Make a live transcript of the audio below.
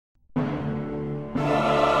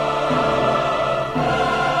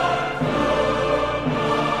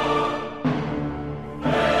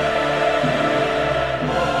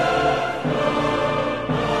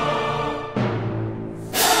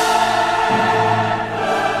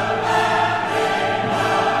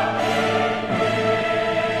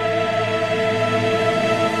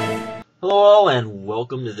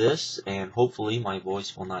welcome to this, and hopefully my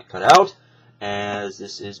voice will not cut out, as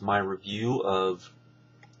this is my review of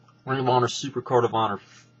Ring of Honor Supercard of Honor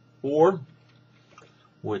 4,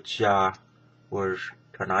 which was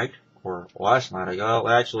tonight, or last night.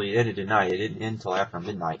 Actually, it ended tonight. It didn't end until after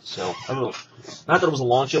midnight, so I don't know. Not that it was a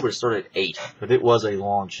long show, but it started at 8, but it was a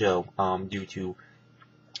long show, due to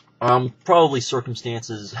probably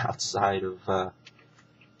circumstances outside of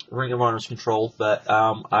Ring of Honor's control, but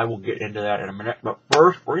I will get into that in a minute. But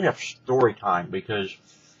first, we're going to have story time, because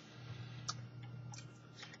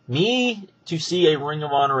me to see a Ring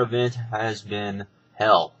of Honor event has been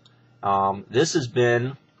hell. This has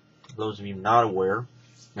been, for those of you not aware,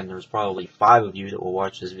 and there's probably 5 of you that will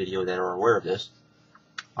watch this video that are aware of this,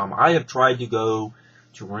 I have tried to go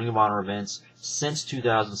to Ring of Honor events since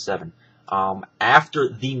 2007. After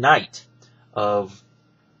the night of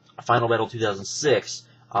Final Battle 2006,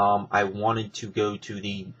 I wanted to go to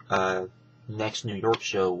the next New York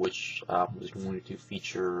show, which was going to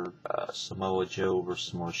feature Samoa Joe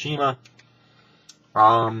versus Morishima.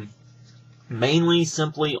 Mainly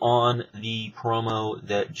simply on the promo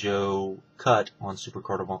that Joe cut on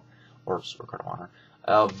Supercard of Honor,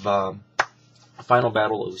 of Final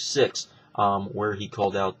Battle 06, where he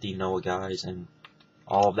called out the Noah guys and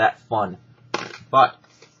all of that fun. But,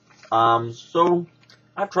 so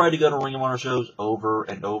I've tried to go to Ring of Honor shows over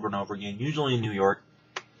and over and over again, usually in New York,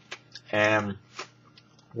 and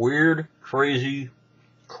weird, crazy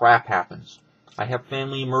crap happens. I have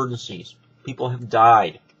family emergencies. People have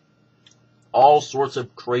died. All sorts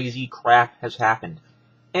of crazy crap has happened.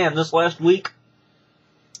 And this last week,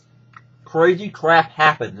 crazy crap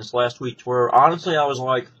happened this last week, where honestly I was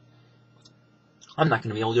like, I'm not going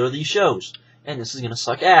to be able to go to these shows, and this is going to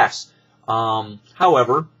suck ass.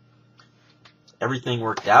 However, everything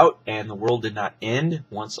worked out, and the world did not end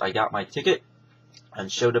once I got my ticket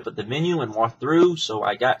and showed up at the venue and walked through, so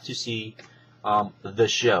I got to see the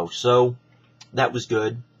show. So that was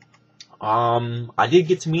good. I did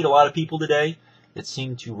get to meet a lot of people today that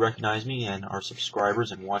seemed to recognize me and are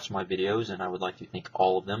subscribers and watch my videos, and I would like to thank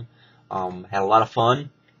all of them. Had a lot of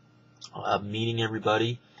fun meeting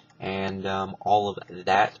everybody and all of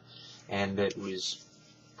that, and it was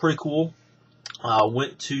pretty cool.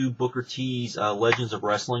 Went to Booker T's Legends of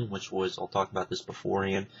Wrestling, which was, I'll talk about this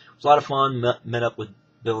beforehand. It was a lot of fun. Met up with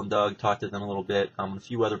Bill and Doug, talked to them a little bit, and a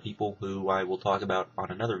few other people who I will talk about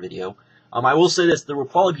on another video. I will say this, there will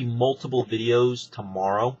probably be multiple videos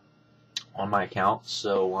tomorrow on my account,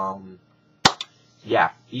 so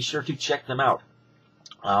yeah, be sure to check them out.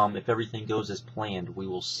 If everything goes as planned, we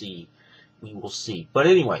will see. We will see. But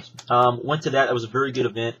anyways, went to that. That was a very good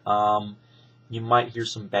event. You might hear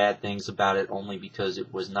some bad things about it only because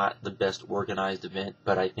it was not the best organized event,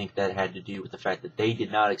 but I think that had to do with the fact that they did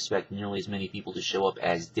not expect nearly as many people to show up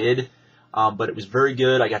as did. But it was very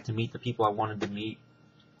good. I got to meet the people I wanted to meet,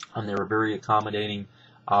 and they were very accommodating.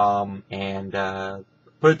 And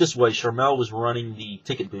put it this way, Charmel was running the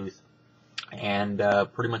ticket booth and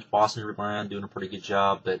pretty much bossing everybody around, doing a pretty good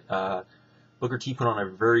job. But Booker T put on a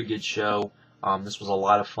very good show. This was a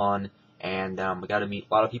lot of fun. And I got to meet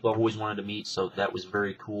a lot of people I've always wanted to meet, so that was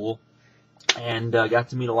very cool. And got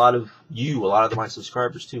to meet a lot of you, a lot of my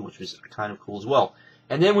subscribers too, which was kind of cool as well.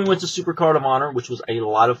 And then we went to Supercard of Honor, which was a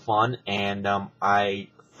lot of fun, and I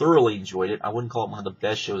thoroughly enjoyed it. I wouldn't call it one of the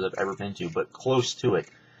best shows I've ever been to, but close to it.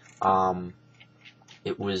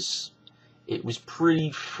 It was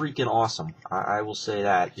pretty freaking awesome. I will say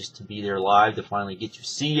that. Just to be there live, to finally get to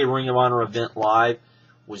see a Ring of Honor event live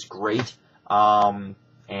was great.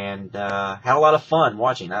 And had a lot of fun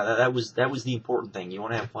watching. That was the important thing. You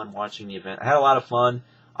want to have fun watching the event. I had a lot of fun.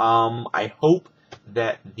 I hope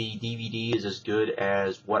that the DVD is as good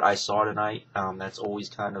as what I saw tonight. That's always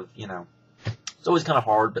kind of, it's always kind of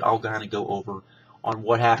hard, but I'll kind of go over on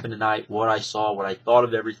what happened tonight, what I saw, what I thought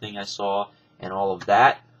of everything I saw, and all of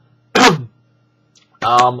that.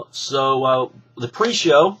 So the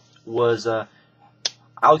pre-show was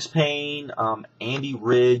Alex Payne, Andy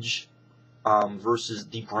Ridge, versus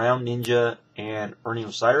the Brown Ninja and Ernie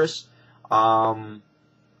Osiris. No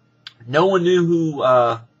one knew who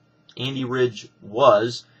Andy Ridge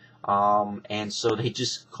was, and so they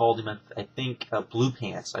just called him, I think, Blue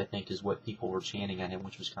Pants, I think is what people were chanting at him,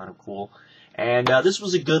 which was kind of cool. And this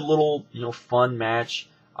was a good little, fun match.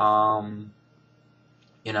 Kind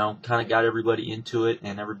of got everybody into it,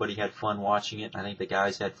 and everybody had fun watching it. I think the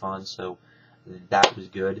guys had fun, so that was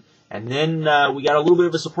good. And then we got a little bit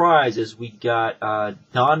of a surprise as we got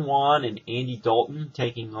Don Juan and Andy Dalton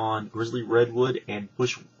taking on Grizzly Redwood and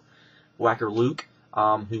Bushwhacker Luke,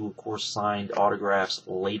 who, of course, signed autographs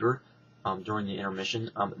later during the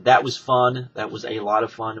intermission. That was fun. That was a lot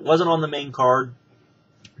of fun. It wasn't on the main card,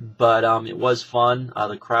 But it was fun.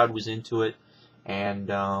 The crowd was into it, and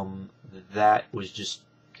that was just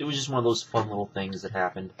one of those fun little things that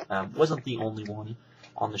happened. Wasn't the only one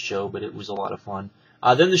on the show, but it was a lot of fun.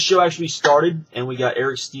 Then the show actually started, and we got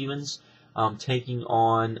Erick Stevens taking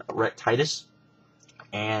on Rhett Titus,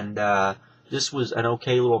 and this was an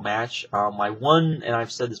okay little match. My one, and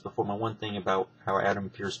I've said this before, my one thing about how Adam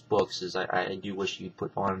Pearce books is I do wish you'd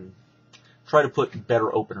try to put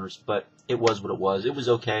better openers, but it was what it was. It was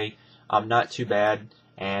okay, not too bad,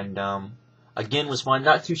 and again was fun.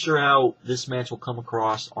 Not too sure how this match will come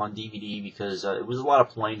across on DVD because it was a lot of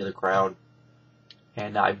playing to the crowd,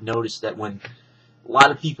 and I've noticed that when a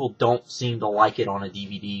lot of people don't seem to like it on a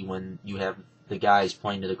DVD when you have the guys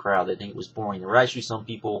playing to the crowd, they think it was boring. There were actually some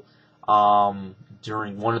people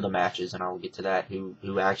during one of the matches, and I'll get to that,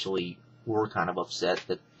 who actually were kind of upset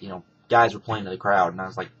that, you know, guys were playing to the crowd, and I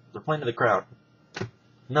was like, they're playing to the crowd.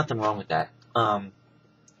 Nothing wrong with that. But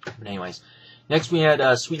anyways, next we had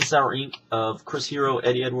Sweet and Sour Inc. of Chris Hero,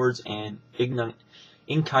 Eddie Edwards, and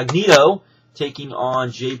Incognito taking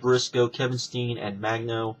on Jay Briscoe, Kevin Steen, and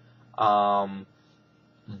Magno.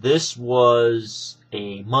 This was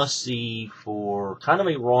a must-see for kind of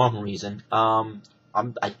a wrong reason.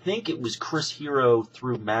 I think it was Chris Hero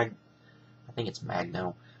through I think it's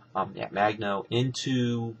Magno. Magno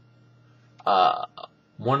into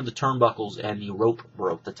one of the turnbuckles, and the rope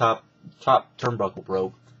broke. The top turnbuckle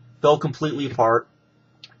broke, fell completely apart,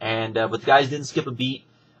 and but the guys didn't skip a beat.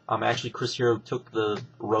 Actually, Chris Hero took the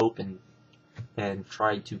rope and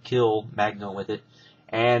tried to kill Magno with it,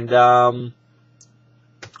 and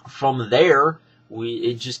from there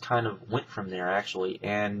it just kind of went from there, actually,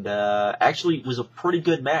 and actually it was a pretty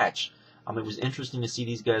good match. It was interesting to see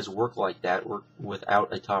these guys work like that, work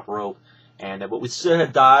without a top rope, and but we still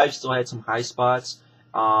had dives, still had some high spots.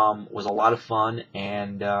 Was a lot of fun,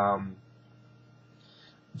 and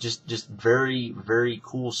just very, very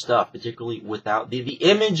cool stuff, particularly without the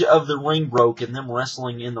image of the ring broke and them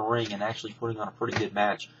wrestling in the ring and actually putting on a pretty good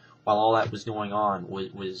match while all that was going on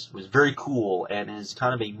was very cool, and is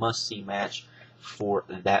kind of a must-see match for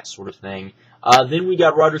that sort of thing. Then we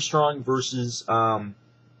got Roderick Strong versus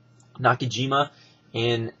Nakajima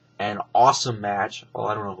in an awesome match. Well,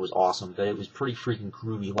 I don't know if it was awesome, but it was pretty freaking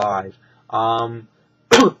groovy live.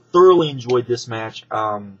 Thoroughly enjoyed this match.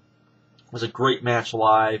 It was a great match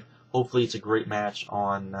live. Hopefully it's a great match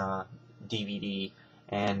on DVD.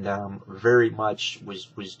 And very much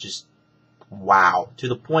was just wow. To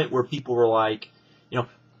the point where people were like, you know,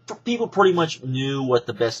 people pretty much knew what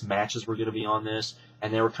the best matches were going to be on this.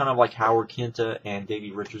 And they were kind of like Howard KENTA and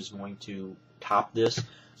Davey Richards going to top this.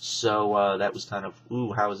 So that was kind of,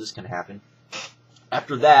 ooh, how is this going to happen?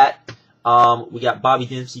 After that, we got Bobby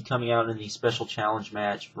Dempsey coming out in the special challenge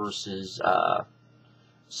match versus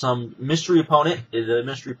some mystery opponent. The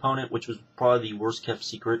mystery opponent, which was probably the worst kept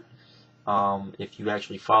secret if you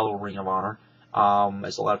actually follow Ring of Honor,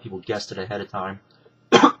 as a lot of people guessed it ahead of time.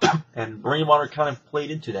 And Ring of Honor kind of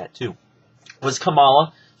played into that too. Was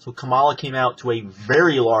Kamala. So Kamala came out to a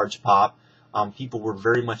very large pop. People were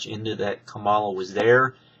very much into that Kamala was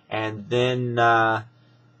there. And then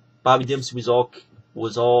Bobby Dempsey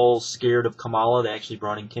was all scared of Kamala. They actually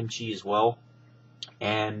brought in Kimchi as well.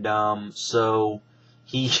 And so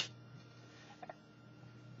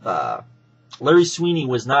Larry Sweeney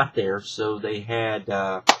was not there, so they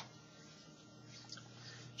had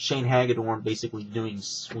Shane Hagedorn basically doing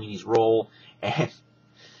Sweeney's role,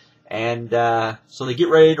 and so they get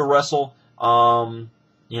ready to wrestle. You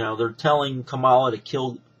know, they're telling Kamala to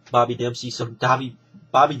kill Bobby Dempsey, so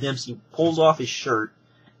Bobby Dempsey pulls off his shirt,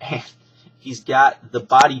 and he's got the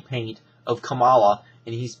body paint of Kamala,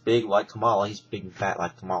 and he's big like Kamala. He's big and fat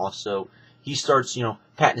like Kamala, so he starts, you know,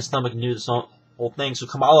 patting his stomach and do this whole thing. So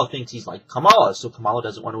Kamala thinks he's like Kamala, so Kamala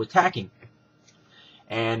doesn't want to attack him.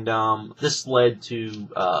 And this led to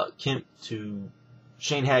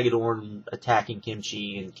Shane Hagedorn attacking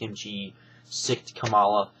Kimchi, and Kimchi sicked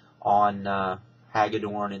Kamala on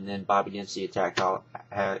Hagedorn, and then Bobby Dempsey attacked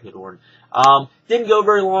Hagedorn. Didn't go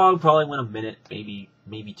very long, probably went a minute, maybe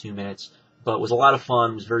 2 minutes, but it was a lot of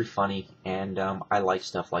fun, it was very funny, and I like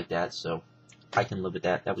stuff like that, so I can live with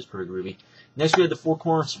that. That was pretty groovy. Next we had the Four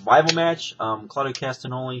Corner Survival match, Claudio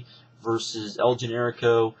Castagnoli versus El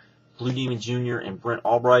Generico, Blue Demon Jr., and Brent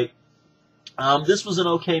Albright. This was an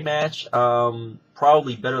okay match,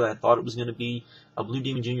 probably better than I thought it was going to be. Blue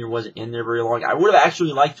Demon Jr. wasn't in there very long. I would have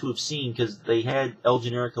actually liked to have seen, because they had El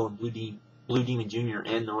Generico and Blue Demon Jr.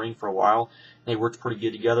 in the ring for a while. They worked pretty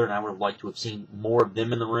good together, and I would have liked to have seen more of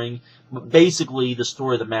them in the ring. But basically, the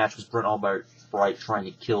story of the match was Brent Albright trying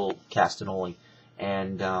to kill Castagnoli,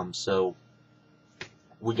 and so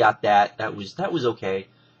we got that. That was okay.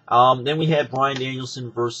 Then we had Bryan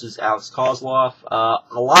Danielson versus Alex Koslov.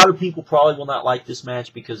 A lot of people probably will not like this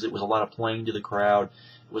match because it was a lot of playing to the crowd.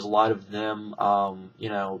 It was a lot of them, you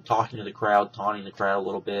know, talking to the crowd, taunting the crowd a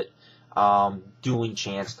little bit, dueling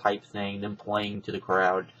chants type thing, them playing to the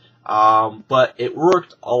crowd. But it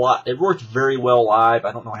worked a lot. It worked very well live.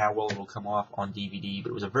 I don't know how well it'll come off on DVD, but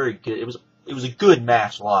it was a very good. It was a good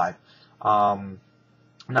match live. I'm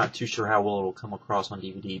not too sure how well it'll come across on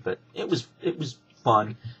DVD, but it was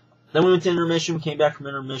fun. Then we went to intermission. We came back from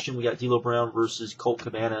intermission. We got D'Lo Brown versus Colt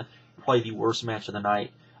Cabana. Probably the worst match of the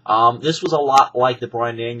night. This was a lot like the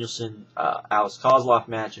Bryan Danielson, Alex Koslov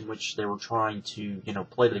match, in which they were trying to, you know,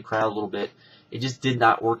 play to the crowd a little bit. It just did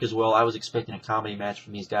not work as well. I was expecting a comedy match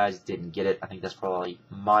from these guys. Didn't get it. I think that's probably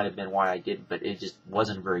might have been why I didn't, but it just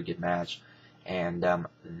wasn't a very good match. And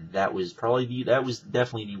that was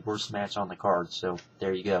definitely the worst match on the card. So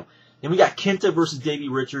there you go. Then we got KENTA versus Davey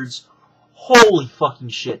Richards. Holy fucking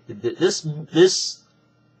shit! This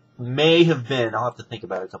may have been. I'll have to think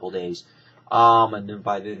about it a couple of days. And then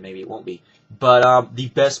by then maybe it won't be. But the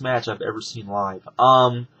best match I've ever seen live.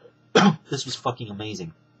 This was fucking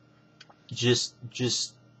amazing. Just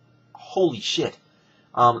holy shit.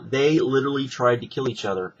 They literally tried to kill each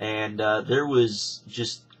other, and there was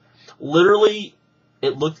just literally,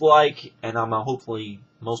 it looked like, and hopefully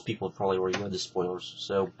most people have probably already read the spoilers.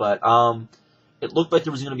 So, but it looked like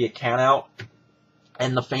there was going to be a count out,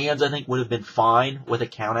 and the fans I think would have been fine with a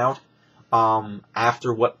count out.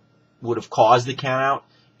 After what would have caused the count out,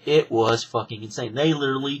 it was fucking insane. They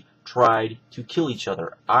literally tried to kill each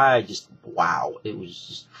other. Wow, it was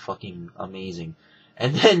just fucking amazing.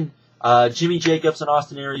 And then Jimmy Jacobs and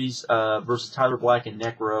Austin Aries versus Tyler Black and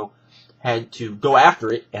Necro had to go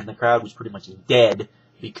after it, and the crowd was pretty much dead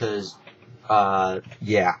because,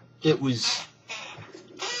 yeah, it was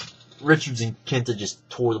Richards and KENTA just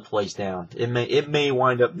tore the place down. It may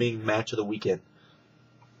wind up being match of the weekend,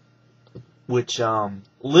 which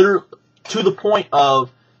literally to the point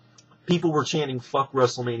of people were chanting "fuck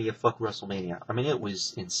WrestleMania, fuck WrestleMania." I mean, it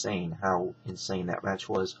was insane how insane that match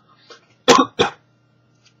was.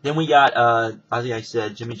 Then we got, I think I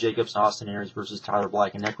said, Jimmy Jacobs and Austin Aries versus Tyler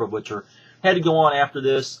Black and Necro Butcher. Had to go on after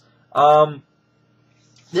this.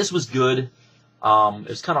 This was good. It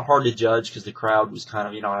was kind of hard to judge because the crowd was kind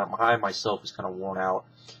of, you know, I myself was kind of worn out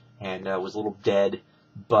and was a little dead.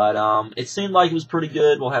 But it seemed like it was pretty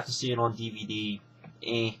good. We'll have to see it on DVD.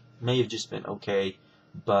 May have just been okay.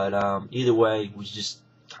 But either way, it was just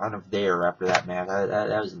kind of there after that match.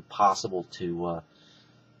 That was impossible to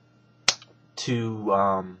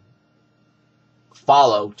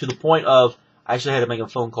follow, to the point of I actually had to make a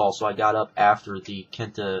phone call, so I got up after the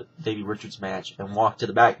KENTA Davey Richards match and walked to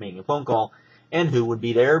the back making a phone call, and who would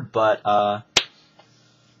be there but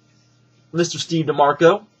Mr. Steve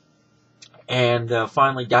DeMarco, and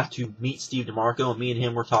finally got to meet Steve DeMarco, and me and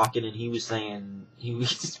him were talking, and he was saying, he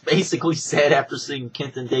just basically said after seeing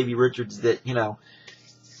KENTA and Davey Richards that, you know,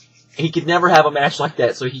 he could never have a match like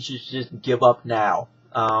that, so he should just give up now.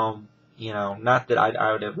 You know, not that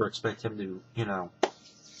I would ever expect him to, you know,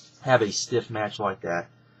 have a stiff match like that.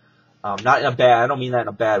 Not in a bad, I don't mean that in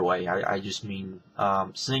a bad way. I just mean,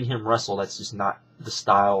 seeing him wrestle, that's just not the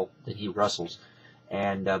style that he wrestles.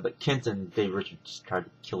 And, but KENTA and Davey Richards just tried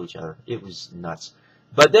to kill each other. It was nuts.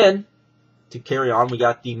 But then, to carry on, we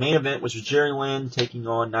got the main event, which was Jerry Lynn taking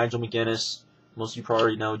on Nigel McGuinness. Most of you probably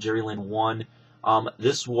already know Jerry Lynn won.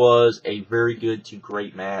 This was a very good to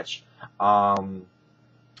great match.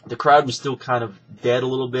 The crowd was still kind of dead a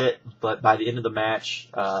little bit, but by the end of the match,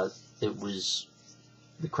 the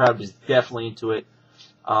crowd was definitely into it.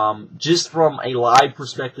 Just from a live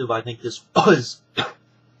perspective, I think this was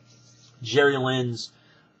Jerry Lynn's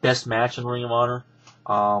best match in Ring of Honor,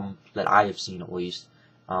 that I have seen at least.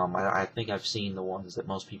 I think I've seen the ones that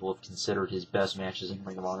most people have considered his best matches in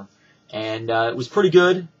Ring of Honor. And it was pretty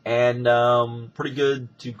good, and pretty good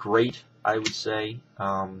to great, I would say,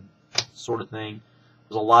 sort of thing.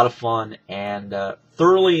 It was a lot of fun, and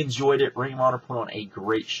thoroughly enjoyed it. Ring of Honor put on a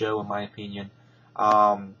great show, in my opinion.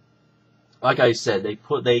 Like I said,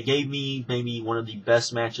 they gave me maybe one of the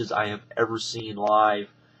best matches I have ever seen live,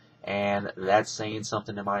 and that's saying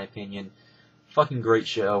something in my opinion. Fucking great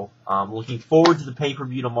show. Looking forward to the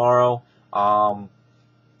pay-per-view tomorrow, and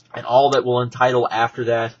all that will entitle after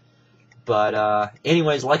that. But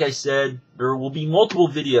anyways, like I said, there will be multiple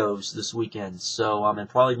videos this weekend, so and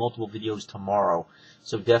probably multiple videos tomorrow.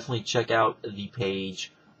 So definitely check out the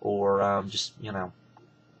page, or just, you know,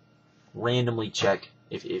 randomly check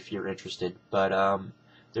if you're interested. But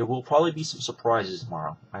there will probably be some surprises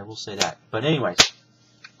tomorrow. I will say that. But anyways,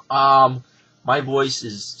 my voice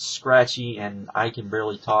is scratchy and I can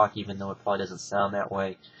barely talk, even though it probably doesn't sound that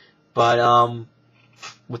way. But,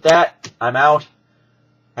 with that, I'm out.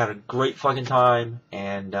 Had a great fucking time,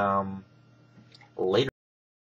 and, later.